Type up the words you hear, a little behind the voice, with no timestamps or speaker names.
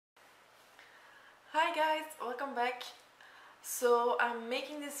Hi guys, welcome back. So I'm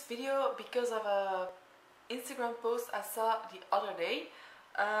making this video because of a Instagram post I saw the other day.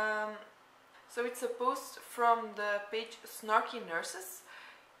 So it's a post from the page Snarky Nurses.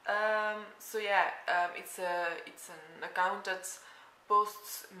 It's an account that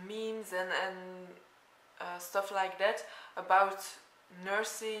posts memes and stuff like that about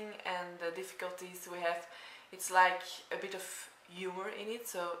nursing and the difficulties we have. It's like a bit of humor in it,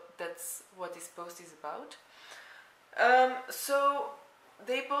 so that's what this post is about. So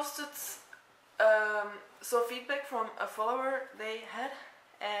they posted some feedback from a follower they had,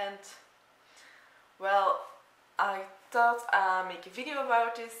 and well, I thought I'd make a video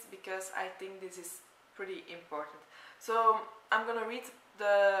about this because I think this is pretty important. So I'm gonna read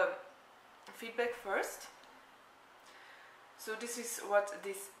the feedback first. So this is what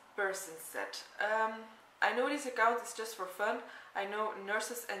this person said. I know this account is just for fun. I know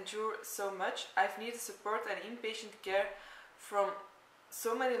nurses endure so much. I've needed support and inpatient care from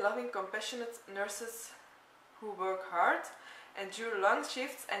so many loving, compassionate nurses who work hard, endure long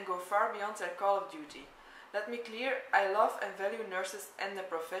shifts and go far beyond their call of duty. Let me clear, I love and value nurses and the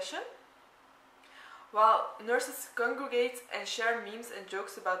profession. While nurses congregate and share memes and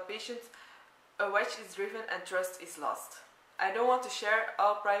jokes about patients, a wedge is driven and trust is lost. I don't want to share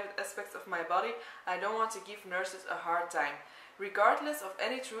all private aspects of my body. I don't want to give nurses a hard time, regardless of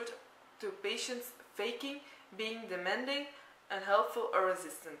any truth to patients faking, being demanding, unhelpful or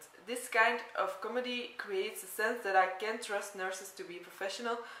resistant. This kind of comedy creates a sense that I can trust nurses to be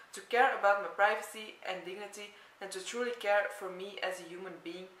professional, to care about my privacy and dignity, and to truly care for me as a human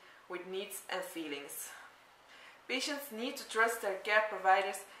being with needs and feelings. Patients need to trust their care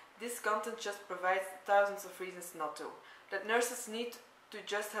providers. This content just provides thousands of reasons not to. That nurses need to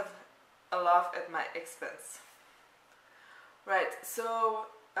just have a laugh at my expense. Right, so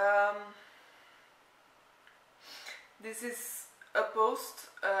this is a post,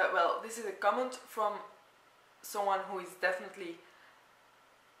 this is a comment from someone who is definitely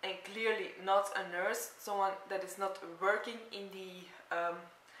and clearly not a nurse, someone that is not working in the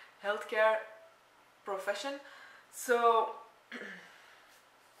healthcare profession. So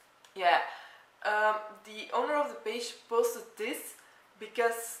yeah. The owner of the page posted this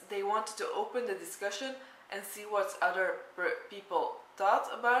because they wanted to open the discussion and see what other people thought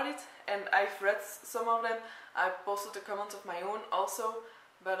about it, and I've read some of them. I posted a comment of my own also,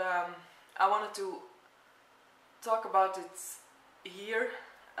 but I wanted to talk about it here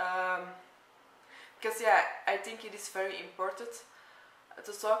because yeah, I think it is very important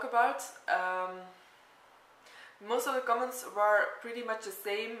to talk about. Most of the comments were pretty much the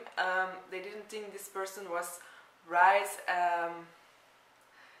same. They didn't think this person was right,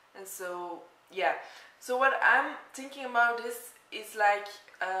 and so yeah. So what I'm thinking about this is like,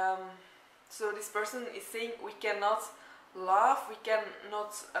 so this person is saying we cannot laugh, we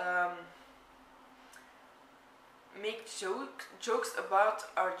cannot make jokes about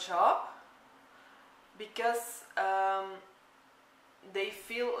our job because they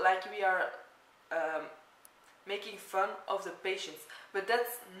feel like we are making fun of the patients, but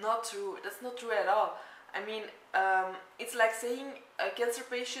that's not true. That's not true at all. I mean, it's like saying a cancer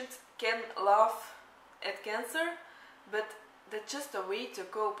patient can laugh at cancer, but that's just a way to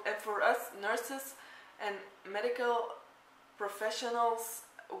cope. And for us nurses and medical professionals,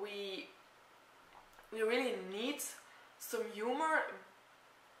 we really need some humor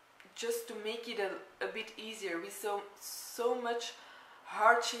just to make it a bit easier. We saw so much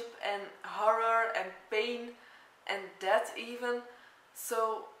hardship and horror and pain and death even.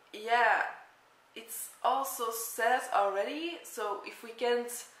 So yeah, it's also sad already. So if we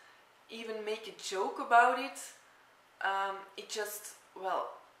can't even make a joke about it, it just, well,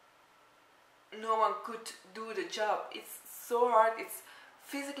 no one could do the job. It's so hard, it's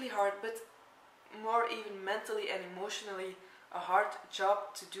physically hard, but more even mentally and emotionally a hard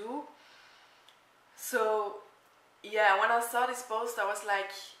job to do. So yeah, when I saw this post I was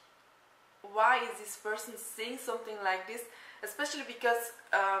like, why is this person saying something like this? Especially because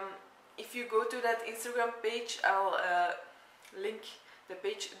if you go to that Instagram page, I'll link the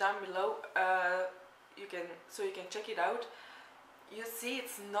page down below, you can check it out. You see,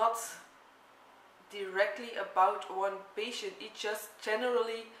 it's not directly about one patient, it's just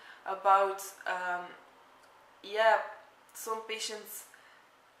generally about yeah, some patients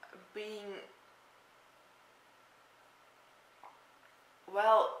being,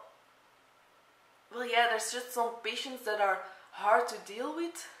 well yeah, there's just some patients that are hard to deal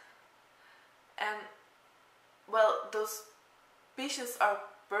with, and well, those patients are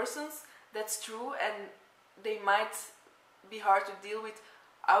persons, that's true, and they might be hard to deal with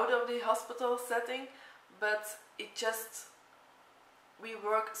out of the hospital setting, but it just, we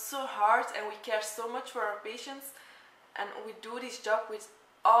work so hard and we care so much for our patients and we do this job with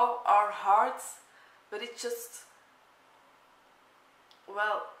all our hearts, but it just,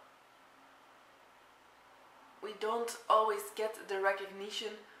 well, we don't always get the recognition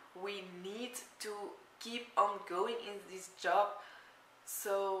we need to keep on going in this job.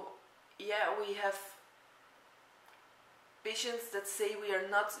 So yeah, we have patients that say we are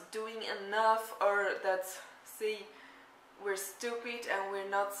not doing enough, or that say we're stupid and we're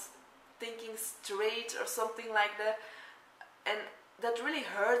not thinking straight or something like that, and that really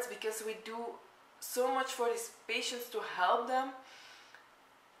hurts because we do so much for these patients to help them.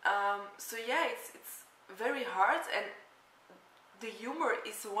 So yeah, it's very hard, and the humor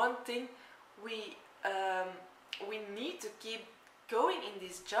is one thing we need to keep going in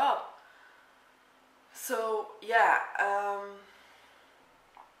this job. So yeah,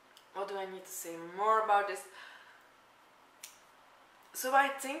 what do I need to say more about this? So I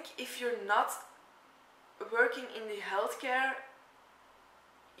think if you're not working in the healthcare,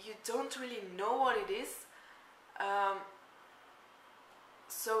 you don't really know what it is.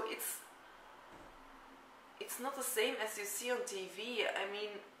 So it's not the same as you see on TV. I mean,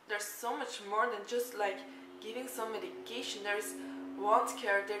 there's so much more than just like giving some medication. There is wound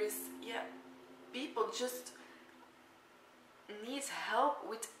care, there is, yeah, people just need help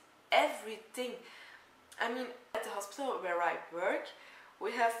with everything. I mean, at the hospital where I work,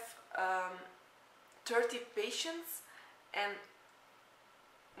 we have 30 patients, and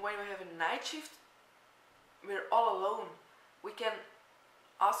when we have a night shift, we're all alone. We can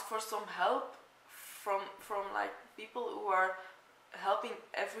ask for some help from like people who are helping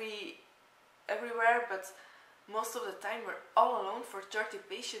everywhere, but most of the time we're all alone for 30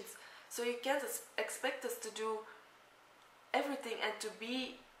 patients. So you can't expect us to do everything and to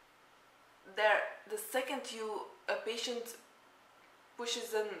be there the second a patient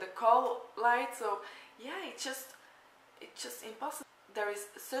pushes in the call light. So yeah, it's just impossible. There is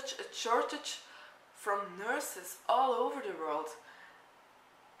such a shortage from nurses all over the world,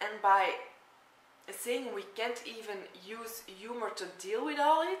 and by saying we can't even use humor to deal with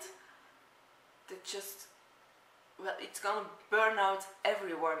all it, that just, well, it's gonna burn out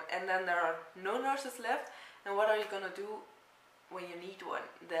everyone, and then there are no nurses left, and what are you gonna do when you need one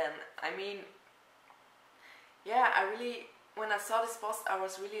then? I mean, yeah, when I saw this post, I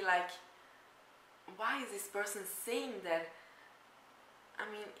was really like, why is this person saying that? I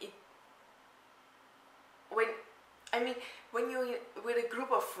mean, when you're with a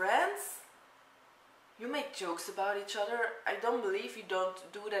group of friends, you make jokes about each other. I don't believe you don't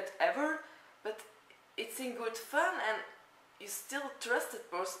do that ever, but it's in good fun, and you still trust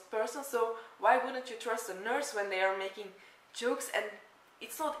that person, so why wouldn't you trust a nurse when they are making jokes? And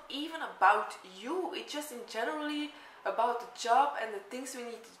it's not even about you, it's just in generally about the job and the things we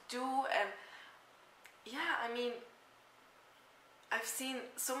need to do. And yeah, I mean, I've seen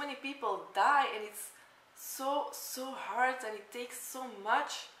so many people die, and it's so hard, and it takes so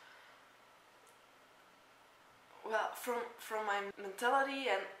much, well, from my mentality.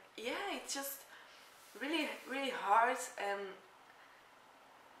 And yeah, it's just really hard. And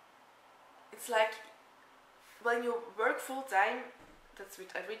it's like when you work full time, that's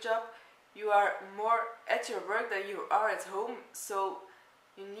with every job, you are more at your work than you are at home, so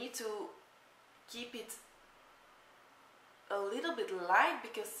you need to keep it a little bit light,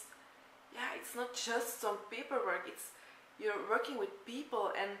 because yeah, it's not just some paperwork, you're working with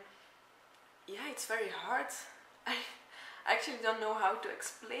people, and yeah, it's very hard. I actually don't know how to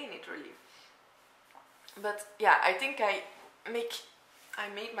explain it really, but yeah, I think I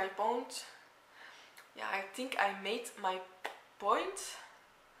made my point. Yeah, I think I made my point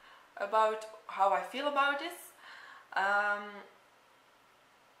about how I feel about this.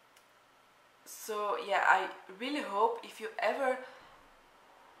 So yeah, I really hope if you ever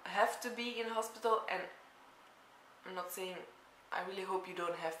have to be in a hospital, and I'm not saying I really hope you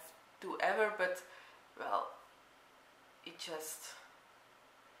don't have to ever, but well, it just,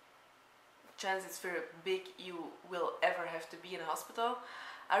 chance is very big you will ever have to be in a hospital.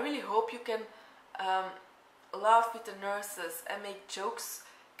 I really hope you can laugh with the nurses and make jokes,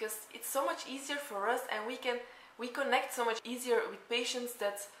 because it's so much easier for us, and we connect so much easier with patients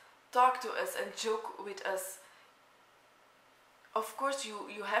that talk to us and joke with us. Of course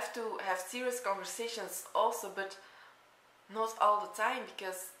you have to have serious conversations also, but not all the time,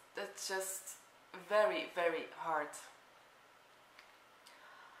 because that's just very hard.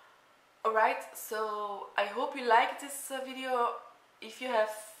 Alright, so I hope you liked this video. If you have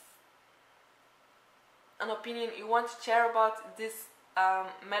an opinion you want to share about this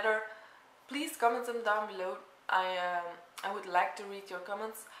matter, please comment them down below. I would like to read your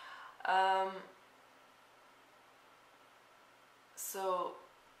comments. So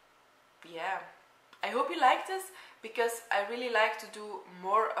yeah, I hope you like this, because I really like to do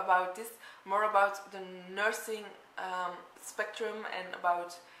more about this, more about the nursing spectrum, and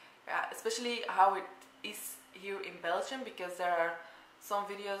about especially how it is here in Belgium, because there are some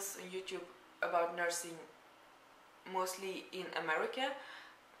videos on YouTube about nursing mostly in America,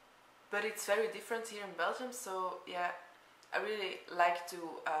 but it's very different here in Belgium. So yeah, I really like to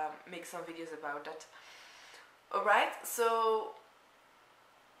make some videos about that. Alright, so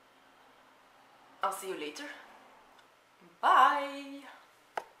I'll see you later. Bye!